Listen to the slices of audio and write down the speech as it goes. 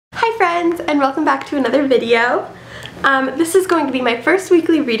Hi friends, and welcome back to another video. This is going to be my first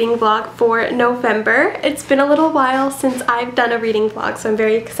weekly reading vlog for November. It's been a little while since I've done a reading vlog, so I'm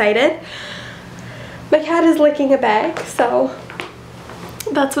very excited. My cat is licking a bag, so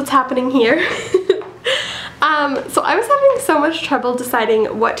that's what's happening here. So I was having so much trouble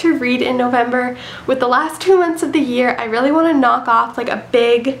deciding what to read in November. With the last 2 months of the year, I really want to knock off like a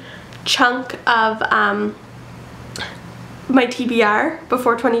big chunk of my TBR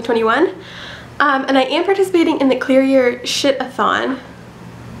before 2021. And I am participating in the Clear Your Shit-a-thon.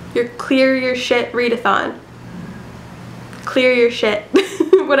 Your Clear Your Shit Readathon. Clear Your Shit,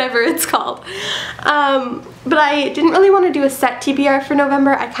 whatever it's called. But I didn't really want to do a set TBR for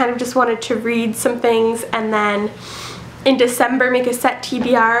November. I kind of just wanted to read some things and then in December make a set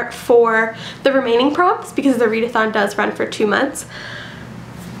TBR for the remaining prompts because the readathon does run for 2 months.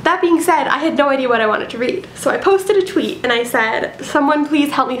 That being said, I had no idea what I wanted to read. So I posted a tweet and I said, someone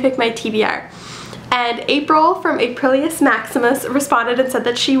please help me pick my TBR. And April from Aprilius Maximus responded and said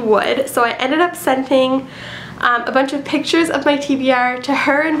that she would. So I ended up sending a bunch of pictures of my TBR to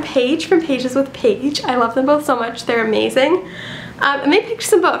her and Paige from Pages with Paige. I love them both so much. They're amazing. And they picked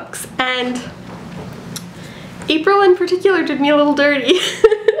some books. And April in particular did me a little dirty.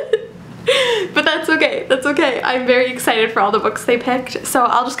 But that's okay, that's okay. I'm very excited for all the books they picked. So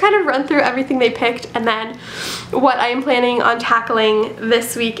I'll just kind of run through everything they picked and then what I am planning on tackling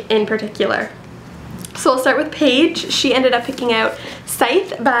this week in particular. So I'll start with Paige. She ended up picking out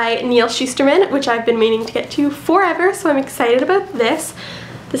Scythe by Neil Shusterman, which I've been meaning to get to forever, so I'm excited about this.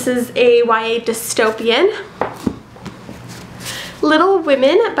 This is a YA dystopian. Little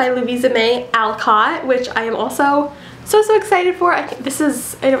Women by Louisa May Alcott, which I am also so excited for. I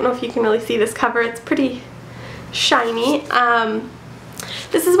don't know if you can really see this cover, it's pretty shiny.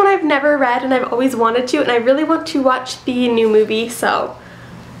 This is one I've never read and I've always wanted to, and I really want to watch the new movie, so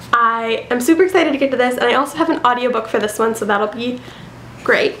I am super excited to get to this, and I also have an audiobook for this one, so that'll be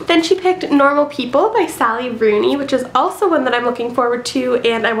great. Then she picked Normal People by Sally Rooney, which is also one that I'm looking forward to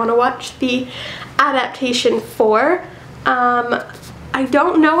and I want to watch the adaptation for. I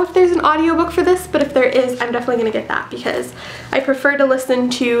don't know if there's an audiobook for this, but if there is, I'm definitely going to get that because I prefer to listen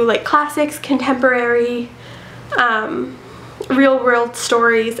to like classics, contemporary, real world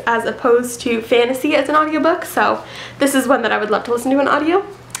stories as opposed to fantasy as an audiobook, so this is one that I would love to listen to in audio.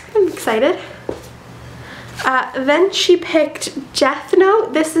 I'm excited. Then she picked Death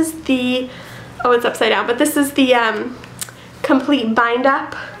Note. This is the, oh it's upside down, but this is the complete bind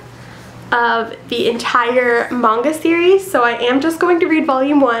up of the entire manga series, so I am just going to read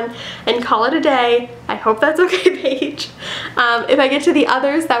volume 1 and call it a day. I hope that's okay, Paige. If I get to the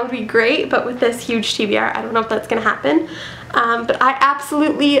others, that would be great, but with this huge TBR, I don't know if that's gonna happen. But I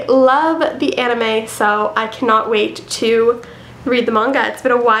absolutely love the anime, so I cannot wait to read the manga. It's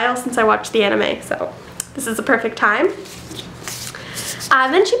been a while since I watched the anime, so this is the perfect time.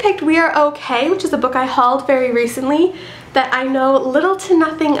 Then she picked We Are Okay, which is a book I hauled very recently that I know little to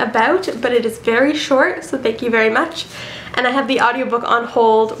nothing about, but it is very short, so thank you very much. And I have the audiobook on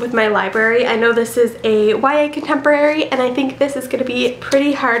hold with my library. I know this is a YA contemporary, and I think this is going to be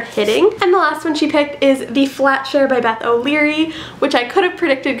pretty hard hitting. And the last one she picked is The Flat Share by Beth O'Leary, which I could have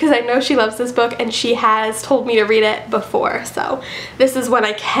predicted because I know she loves this book and she has told me to read it before. So this is one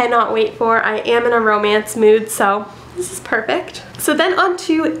I cannot wait for. I am in a romance mood, so this is perfect. So then on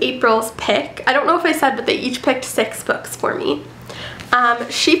to April's pick. I don't know if I said, but they each picked 6 books for me.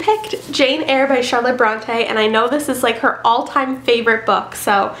 She picked Jane Eyre by Charlotte Bronte, and I know this is like her all-time favorite book,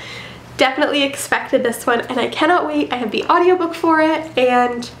 so definitely expected this one, and I cannot wait. I have the audiobook for it,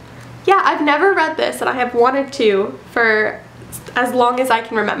 and yeah, I've never read this, and I have wanted to for as long as I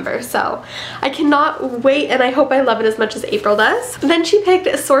can remember, so I cannot wait, and I hope I love it as much as April does. Then she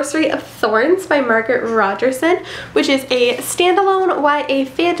picked Sorcery of Thorns by Margaret Rogerson, which is a standalone YA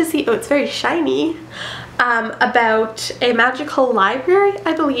fantasy, oh it's very shiny, about a magical library,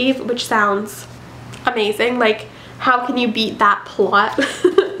 I believe, which sounds amazing. Like, how can you beat that plot?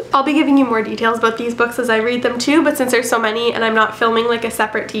 I'll be giving you more details about these books as I read them too, but since there's so many and I'm not filming like a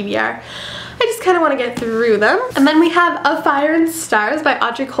separate TBR, I just kind of want to get through them. And then we have Of Fire and Stars by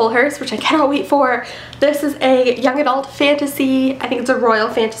Audrey Coulthurst, which I cannot wait for. This is a young adult fantasy. I think it's a royal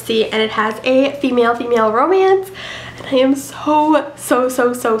fantasy, and it has a female-female romance. And I am so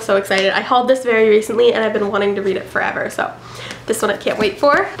excited. I hauled this very recently and I've been wanting to read it forever, so this one I can't wait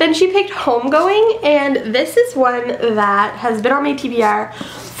for. Then she picked Homegoing, and this is one that has been on my TBR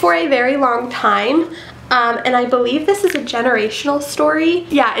for a very long time. And I believe this is a generational story.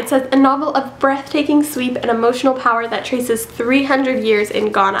 Yeah, it says a novel of breathtaking sweep and emotional power that traces 300 years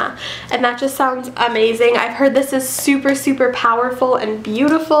in Ghana. And that just sounds amazing. I've heard this is super, super powerful and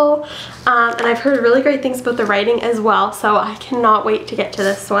beautiful. And I've heard really great things about the writing as well, so I cannot wait to get to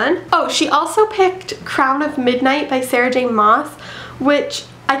this one. Oh, she also picked Crown of Midnight by Sarah J. Maas, which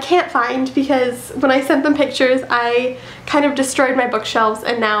I can't find because when I sent them pictures, I kind of destroyed my bookshelves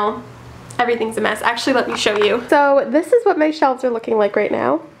and now everything's a mess. Actually, let me show you. So this is what my shelves are looking like right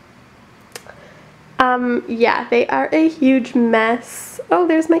now. Yeah, they are a huge mess. Oh,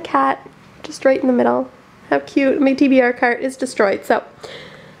 there's my cat, just right in the middle. How cute. My TBR cart is destroyed, so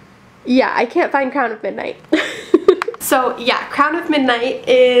yeah, I can't find Crown of Midnight. So yeah, Crown of Midnight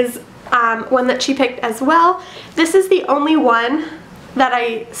is one that she picked as well. This is the only one that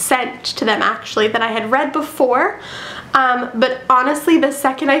I sent to them, actually, that I had read before. But honestly, the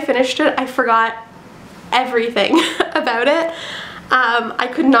second I finished it, I forgot everything about it. I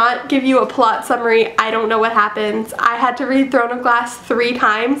could not give you a plot summary. I don't know what happens. I had to read Throne of Glass 3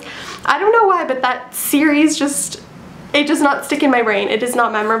 times. I don't know why, but that series just, it does not stick in my brain. It is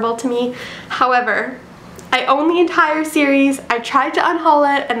not memorable to me. However, I own the entire series. I tried to unhaul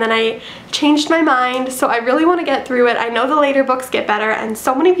it and then I changed my mind, so I really want to get through it. I know the later books get better and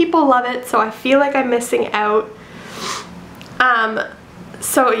so many people love it, so I feel like I'm missing out.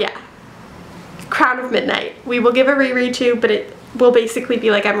 So yeah, Crown of Midnight. We will give a reread to, but it will basically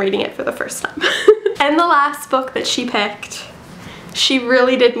be like I'm reading it for the first time. And the last book that she picked, she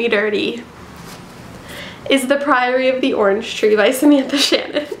really did me dirty, is The Priory of the Orange Tree by Samantha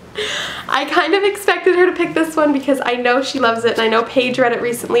Shannon. I kind of expected her to pick this one because I know she loves it and I know Paige read it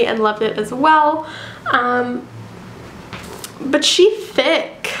recently and loved it as well. But she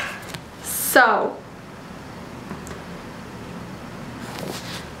thick. So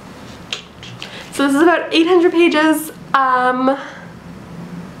this is about 800 pages. I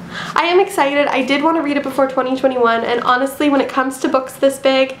am excited. I did want to read it before 2021, and honestly, when it comes to books this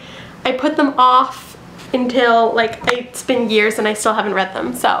big, I put them off until, like, it's been years and I still haven't read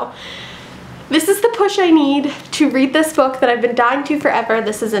them. So this is the push I need to read this book that I've been dying to forever.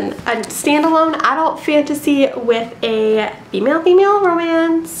 This is a standalone adult fantasy with a female-female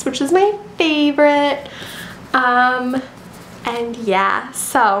romance, which is my favorite. And yeah,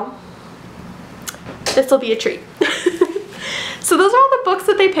 so this will be a treat. So those are all the books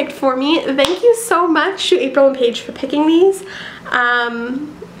that they picked for me. Thank you so much to April and Paige for picking these.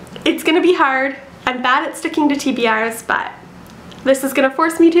 It's gonna be hard. I'm bad at sticking to TBRs, but this is gonna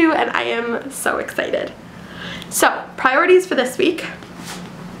force me to, and I am so excited. So, priorities for this week.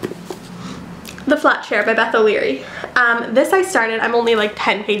 The Flat Chair by Beth O'Leary. This I started, I'm only like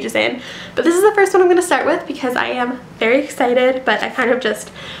 10 pages in, but this is the first one I'm going to start with because I am very excited, but I kind of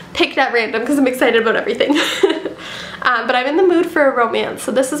just picked at random because I'm excited about everything. But I'm in the mood for a romance,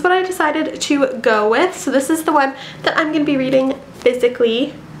 so this is what I decided to go with. So this is the one that I'm going to be reading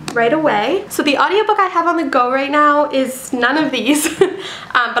physically right away. So the audiobook I have on the go right now is none of these,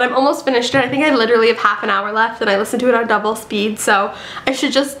 but I'm almost finished it. I think I literally have half an hour left and I listened to it on double speed, so I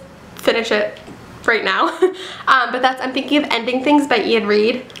should just finish it right now. But that's I'm Thinking of Ending Things by Ian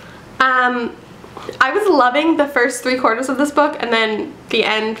Reid. I was loving the first 3/4 of this book, and then the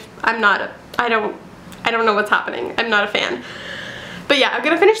end, I don't know what's happening. I'm not a fan. But yeah, I'm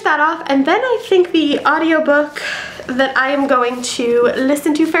gonna finish that off, and then I think the audiobook that I am going to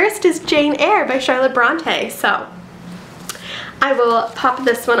listen to first is Jane Eyre by Charlotte Bronte. So I will pop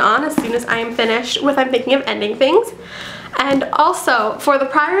this one on as soon as I am finished with I'm Thinking of Ending Things. And also, for The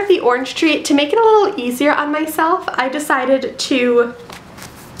Priory of the Orange Tree, to make it a little easier on myself, I decided to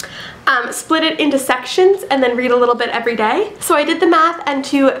split it into sections and then read a little bit every day. So I did the math, and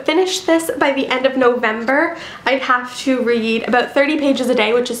to finish this by the end of November, I'd have to read about 30 pages a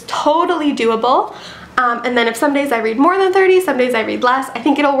day, which is totally doable. And then if some days I read more than 30, some days I read less. I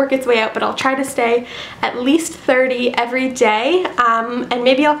think it'll work its way out, but I'll try to stay at least 30 every day. And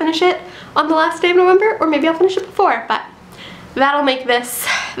maybe I'll finish it on the last day of November, or maybe I'll finish it before, but that'll make this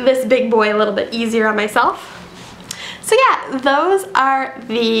big boy a little bit easier on myself. So yeah, those are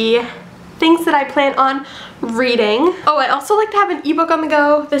the things that I plan on reading. Oh, I also like to have an ebook on the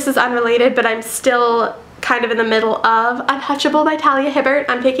go. This is unrelated, but I'm still kind of in the middle of Untouchable by Talia Hibbert.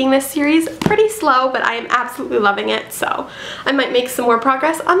 I'm taking this series pretty slow, but I am absolutely loving it, so I might make some more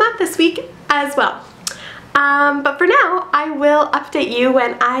progress on that this week as well. But for now, I will update you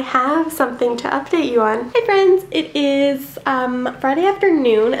when I have something to update you on. Hey friends, it is Friday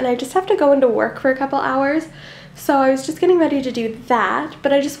afternoon, and I just have to go into work for a couple hours. So I was just getting ready to do that,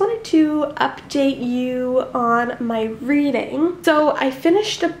 but I just wanted to update you on my reading. So I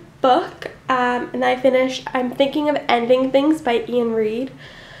finished a book and I finished I'm Thinking of Ending Things by Ian Reid.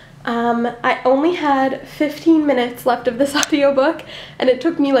 I only had 15 minutes left of this audiobook, and it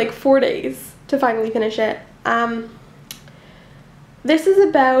took me like 4 days to finally finish it. This is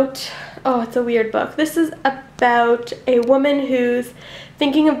about, oh, it's a weird book. This is about a woman who's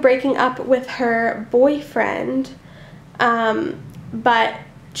thinking of breaking up with her boyfriend, but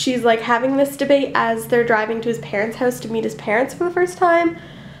she's like having this debate as they're driving to his parents' house to meet his parents for the first time.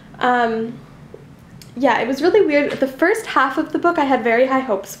 Yeah, it was really weird. The first half of the book, I had very high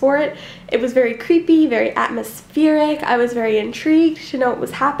hopes for it. It was very creepy, very atmospheric. I was very intrigued to know what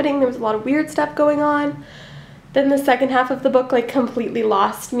was happening. There was a lot of weird stuff going on. Then the second half of the book like completely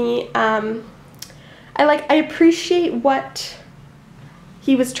lost me. I appreciate what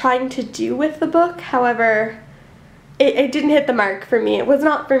he was trying to do with the book. However, it didn't hit the mark for me. It was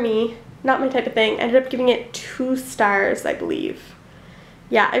not for me, not my type of thing. I ended up giving it 2 stars, I believe.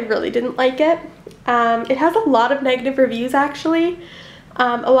 Yeah, I really didn't like it. It has a lot of negative reviews, actually.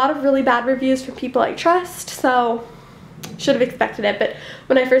 A lot of really bad reviews from people I trust, so should have expected it. But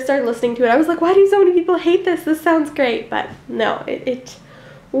when I first started listening to it, I was like, why do so many people hate this? This sounds great. But no, it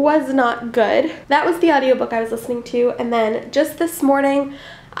was not good. That was the audiobook I was listening to, and then just this morning,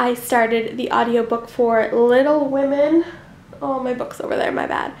 I started the audiobook for Little Women. Oh, my book's over there, my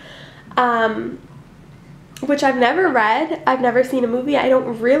bad. Which I've never read. I've never seen a movie. I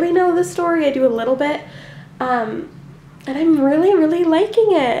don't really know the story. I do a little bit. And I'm really, really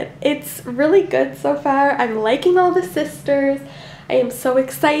liking it. It's really good so far. I'm liking all the sisters. I am so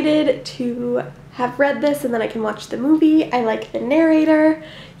excited to have read this and then I can watch the movie. I like the narrator.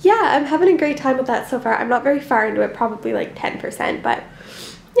 Yeah, I'm having a great time with that so far. I'm not very far into it, probably like 10%, but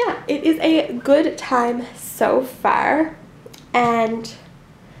yeah, it is a good time so far. And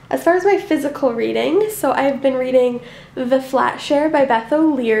as far as my physical reading, so I've been reading The Flatshare by Beth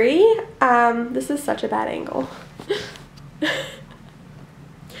O'Leary. This is such a bad angle.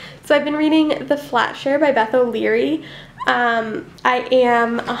 So I've been reading The Flatshare by Beth O'Leary. I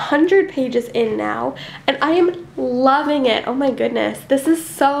am 100 pages in now, and I am loving it. Oh my goodness, this is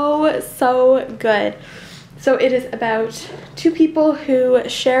so good. So it is about 2 people who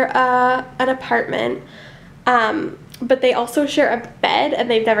share an apartment, but they also share a bed and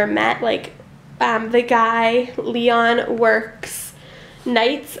they've never met. Like, the guy, Leon, works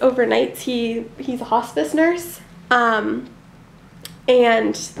nights, overnights. He's a hospice nurse, and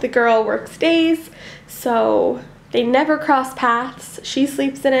the girl works days, so they never cross paths. She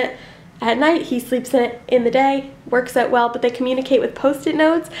sleeps in it at night, he sleeps in it in the day. Works out well, but they communicate with post-it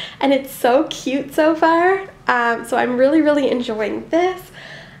notes, and it's so cute so far. So I'm really enjoying this.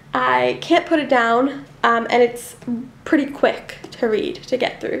 I can't put it down, and it's pretty quick to read, to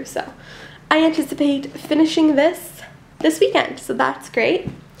get through, so I anticipate finishing this weekend, so that's great.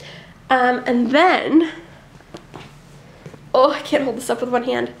 And then, oh, I can't hold this up with one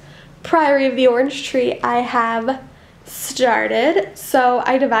hand. Priory of the Orange Tree I have started. So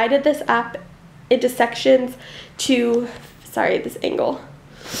I divided this up into sections to, sorry, this angle.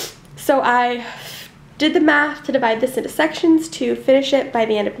 So I did the math to divide this into sections to finish it by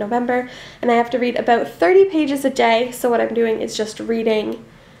the end of November, and I have to read about 30 pages a day. So what I'm doing is just reading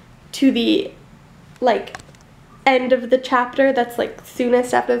to the like end of the chapter that's like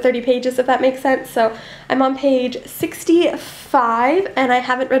soonest after the 30 pages, if that makes sense. So I'm on page 65 and I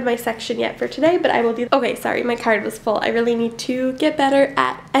haven't read my section yet for today, but I will do. Okay, sorry, my card was full. I really need to get better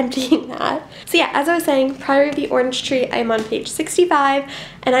at emptying that. So yeah, as I was saying, Priory of the Orange Tree, I'm on page 65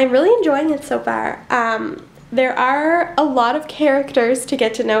 and I'm really enjoying it so far. There are a lot of characters to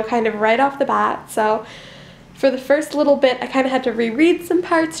get to know kind of right off the bat, so for the first little bit, I kind of had to reread some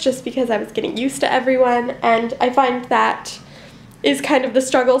parts just because I was getting used to everyone, and I find that is kind of the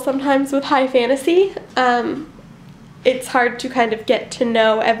struggle sometimes with high fantasy. It's hard to kind of get to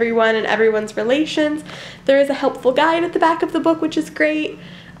know everyone and everyone's relations. There is a helpful guide at the back of the book, which is great,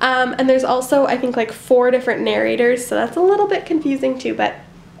 and there's also, I think, like 4 different narrators, so that's a little bit confusing too, but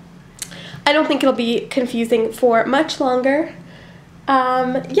I don't think it'll be confusing for much longer.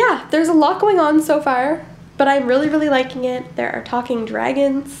 Yeah, there's a lot going on so far, but I'm really liking it. There are talking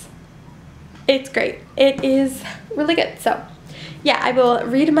dragons. It's great. It is really good. So yeah, I will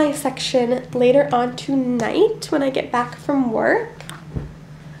read my section later on tonight when I get back from work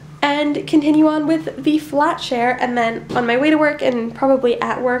and continue on with The Flatshare, and then on my way to work and probably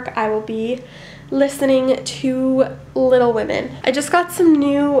at work I will be listening to Little Women. I just got some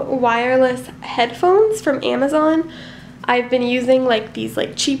new wireless headphones from Amazon. I've been using like these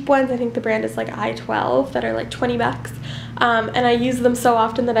like cheap ones, I think the brand is like I-12, that are like 20 bucks, and I use them so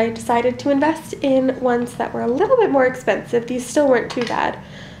often that I decided to invest in ones that were a little bit more expensive. These still weren't too bad,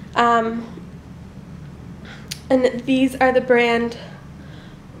 And these are the brand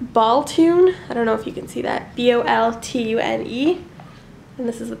Boltune. I don't know if you can see that. Boltune. And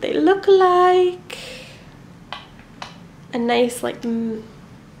this is what they look like. A nice like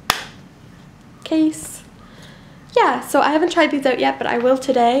case. Yeah, so I haven't tried these out yet, but I will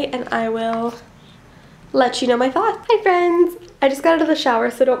today, and I will let you know my thoughts. Hi friends! I just got out of the shower,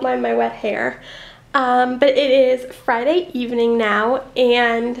 so don't mind my wet hair. But it is Friday evening now,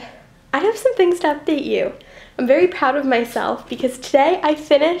 and I have some things to update you. I'm very proud of myself because today I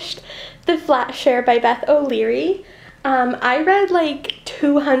finished The Flat Share by Beth O'Leary. I read like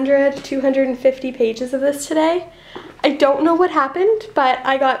 250 pages of this today. I don't know what happened, but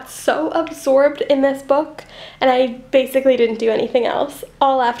I got so absorbed in this book, and I basically didn't do anything else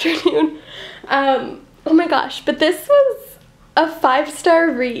all afternoon. Oh my gosh, but this was a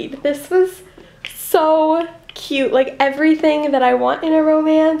 5-star read. This was so cute, like everything that I want in a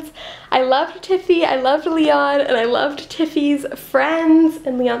romance. I loved Tiffy, I loved Leon, and I loved Tiffy's friends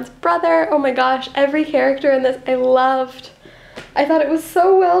and Leon's brother. Oh my gosh, every character in this I loved. I thought it was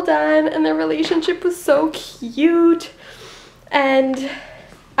so well done, and their relationship was so cute, and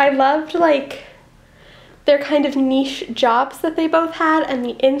I loved like their kind of niche jobs that they both had and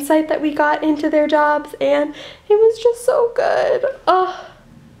the insight that we got into their jobs, and it was just so good. Oh,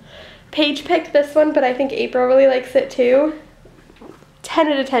 Paige picked this one, but I think April really likes it too. 10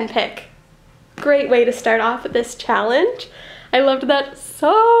 out of 10 pick. Great way to start off this challenge. I loved that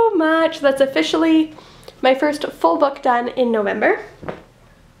so much. That's officially my first full book done in November.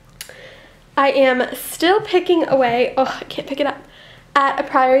 I am still picking away, oh, I can't pick it up, at The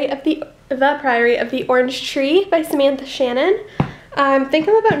Priory of the Orange Tree by Samantha Shannon. I think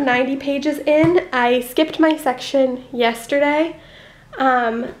I'm about 90 pages in. I skipped my section yesterday,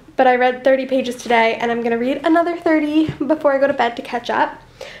 but I read 30 pages today, and I'm going to read another 30 before I go to bed to catch up.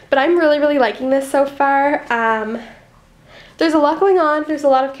 But I'm really, really liking this so far. There's a lot going on, there's a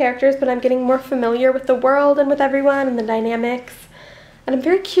lot of characters, but I'm getting more familiar with the world and with everyone and the dynamics. And I'm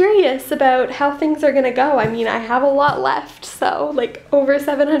very curious about how things are going to go. I mean, I have a lot left, so like over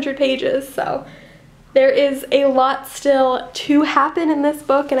 700 pages, so there is a lot still to happen in this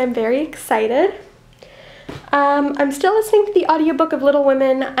book, and I'm very excited. I'm still listening to the audiobook of Little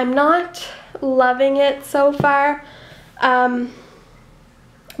Women. I'm not loving it so far, but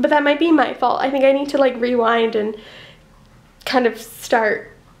that might be my fault. I think I need to like rewind and kind of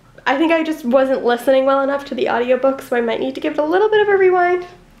start. I think I just wasn't listening well enough to the audiobook, so I might need to give it a little bit of a rewind.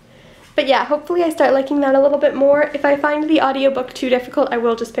 But yeah, hopefully I start liking that a little bit more. If I find the audiobook too difficult, I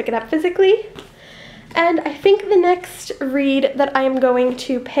will just pick it up physically. And I think the next read that I am going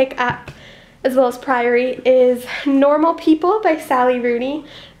to pick up, as well as Priory, is Normal People by Sally Rooney.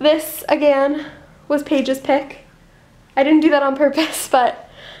 This, again, was Paige's pick. I didn't do that on purpose, but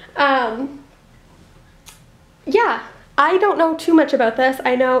yeah. I don't know too much about this.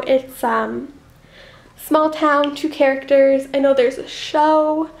 I know it's small town, 2 characters. I know there's a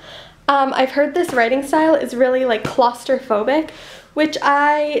show. I've heard this writing style is really like claustrophobic, which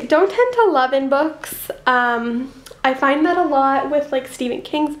I don't tend to love in books. I find that a lot with like Stephen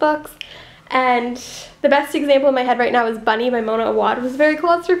King's books, and the best example in my head right now is Bunny by Mona Awad. It was very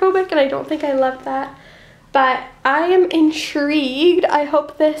claustrophobic, and I don't think I loved that. But I am intrigued. I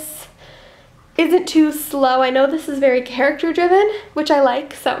hope this isn't too slow. I know this is very character driven, which I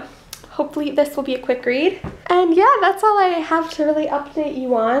like, so hopefully this will be a quick read. And yeah, that's all I have to really update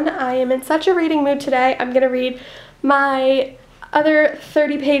you on. I am in such a reading mood today. I'm gonna read my other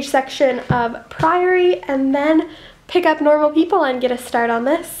 30-page section of Priory and then pick up Normal People and get a start on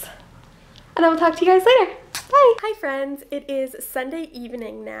this. And I will talk to you guys later. Bye! Hi friends, it is Sunday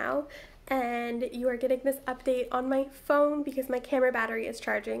evening now, and you are getting this update on my phone because my camera battery is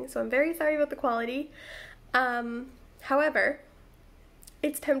charging, so I'm very sorry about the quality. However,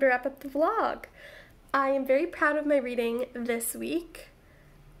 it's time to wrap up the vlog. I am very proud of my reading this week,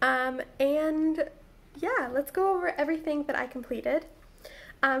 and yeah, let's go over everything that I completed.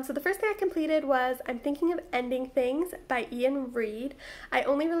 So the first thing I completed was I'm Thinking of Ending Things by Ian Reid. I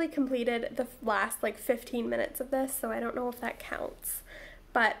only really completed the last like 15 minutes of this, so I don't know if that counts,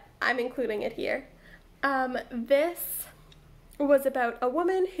 but I'm including it here. This was about a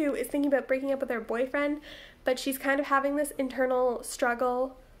woman who is thinking about breaking up with her boyfriend, but she's kind of having this internal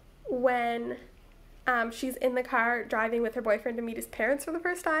struggle when she's in the car driving with her boyfriend to meet his parents for the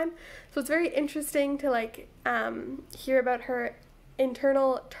first time. So it's very interesting to like hear about her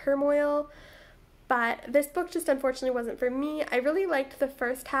internal turmoil, but this book just unfortunately wasn't for me. I really liked the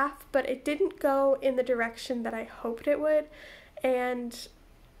first half, but it didn't go in the direction that I hoped it would, and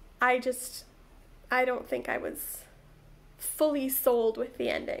I don't think I was fully sold with the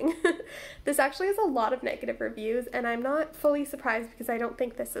ending. This actually has a lot of negative reviews, and I'm not fully surprised because I don't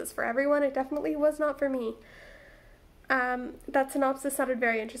think this is for everyone. It definitely was not for me. That synopsis sounded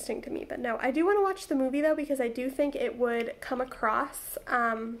very interesting to me, but no. I do want to watch the movie though, because I do think it would come across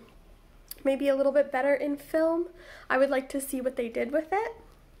maybe a little bit better in film. I would like to see what they did with it.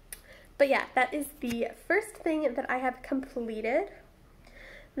 But yeah, that is the first thing that I have completed.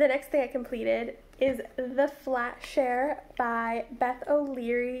 The next thing I completed is The Flat Share by Beth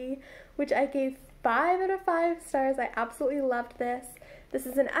O'Leary, which I gave 5 out of 5 stars. I absolutely loved this. This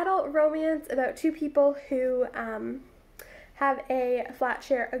is an adult romance about two people who have a flat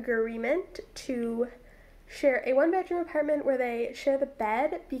share agreement to share a one-bedroom apartment where they share the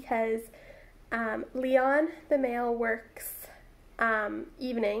bed because Leon, the male, works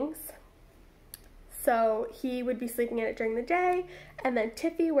evenings. So he would be sleeping in it during the day, and then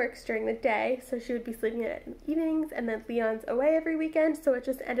Tiffy works during the day, so she would be sleeping in it in the evenings, and then Leon's away every weekend, so it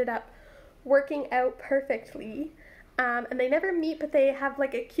just ended up working out perfectly. And they never meet, but they have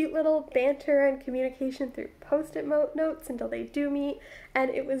like a cute little banter and communication through post-it notes until they do meet, and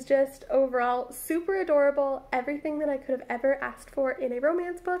it was just overall super adorable, everything that I could have ever asked for in a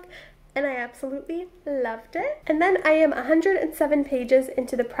romance book, and I absolutely loved it. And then I am 107 pages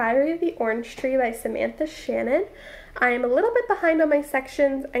into The Priory of the Orange Tree by Samantha Shannon. I am a little bit behind on my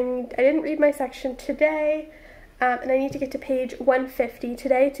sections. I didn't read my section today, and I need to get to page 150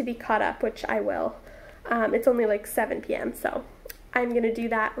 today to be caught up, which I will. It's only like 7 p.m. so I'm gonna do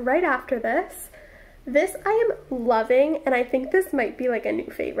that right after this. This I am loving, and I think this might be like a new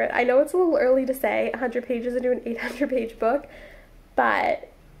favorite. I know it's a little early to say 100 pages into an 800-page book, but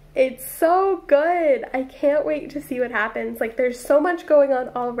it's so good. I can't wait to see what happens. Like, there's so much going on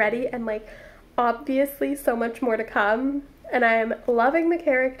already, and like obviously so much more to come, and I'm loving the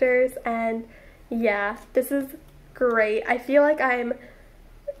characters, and yeah, this is great. I feel like I'm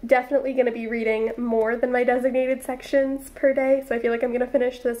definitely going to be reading more than my designated sections per day, so I feel like I'm going to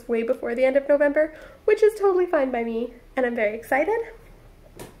finish this way before the end of November, which is totally fine by me, and I'm very excited.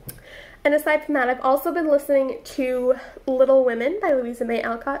 And aside from that, I've also been listening to Little Women by Louisa May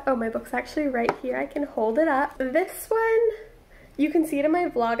Alcott. Oh, my book's actually right here. I can hold it up. This one, you can see it in my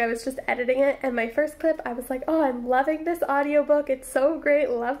vlog. I was just editing it, and my first clip, I was like, oh, I'm loving this audiobook. It's so great.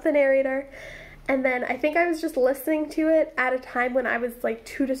 Love the narrator. And then I think I was just listening to it at a time when I was like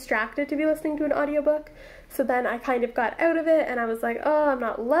too distracted to be listening to an audiobook. So then I kind of got out of it, and I was like, oh, I'm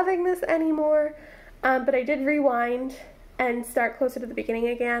not loving this anymore. But I did rewind and start closer to the beginning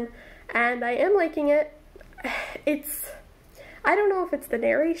again, and I am liking it. I don't know if it's the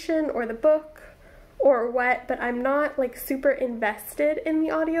narration or the book or what, but I'm not like super invested in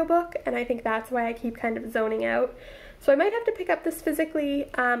the audiobook, and I think that's why I keep kind of zoning out. So I might have to pick up this physically.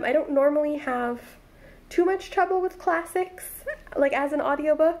 I don't normally have too much trouble with classics, like as an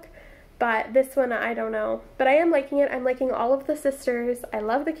audiobook, but this one, I don't know. But I am liking it. I'm liking all of the sisters. I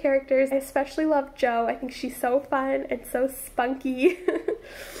love the characters. I especially love Jo. I think she's so fun and so spunky.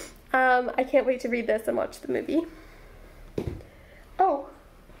 I can't wait to read this and watch the movie. Oh,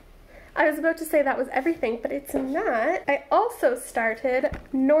 I was about to say that was everything, but it's not. I also started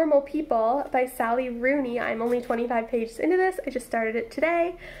Normal People by Sally Rooney. I'm only 25 pages into this. I just started it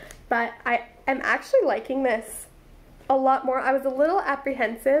today, but I am actually liking this a lot more. I was a little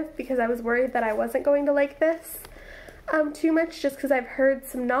apprehensive because I was worried that I wasn't going to like this too much, just because I've heard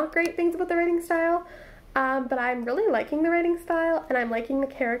some not great things about the writing style, but I'm really liking the writing style, and I'm liking the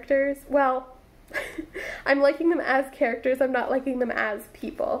characters. Well, I'm liking them as characters. I'm not liking them as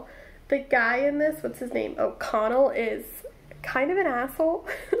people. The guy in this, what's his name? O'Connell, is kind of an asshole.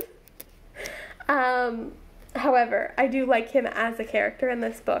 However, I do like him as a character in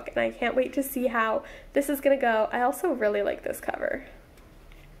this book, and I can't wait to see how this is going to go. I also really like this cover.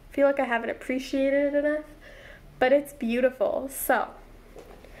 I feel like I haven't appreciated it enough, but it's beautiful. So,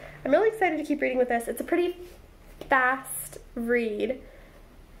 I'm really excited to keep reading with this. It's a pretty fast read.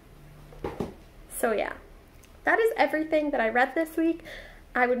 So yeah, that is everything that I read this week.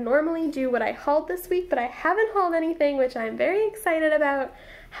 I would normally do what I hauled this week, but I haven't hauled anything, which I'm very excited about.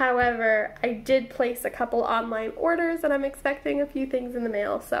 However, I did place a couple online orders, and I'm expecting a few things in the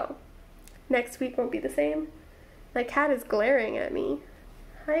mail, so next week won't be the same. My cat is glaring at me.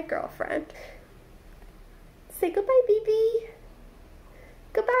 Hi, girlfriend. Say goodbye, BB.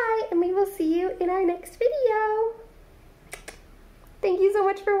 Goodbye, and we will see you in our next video. Thank you so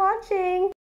much for watching.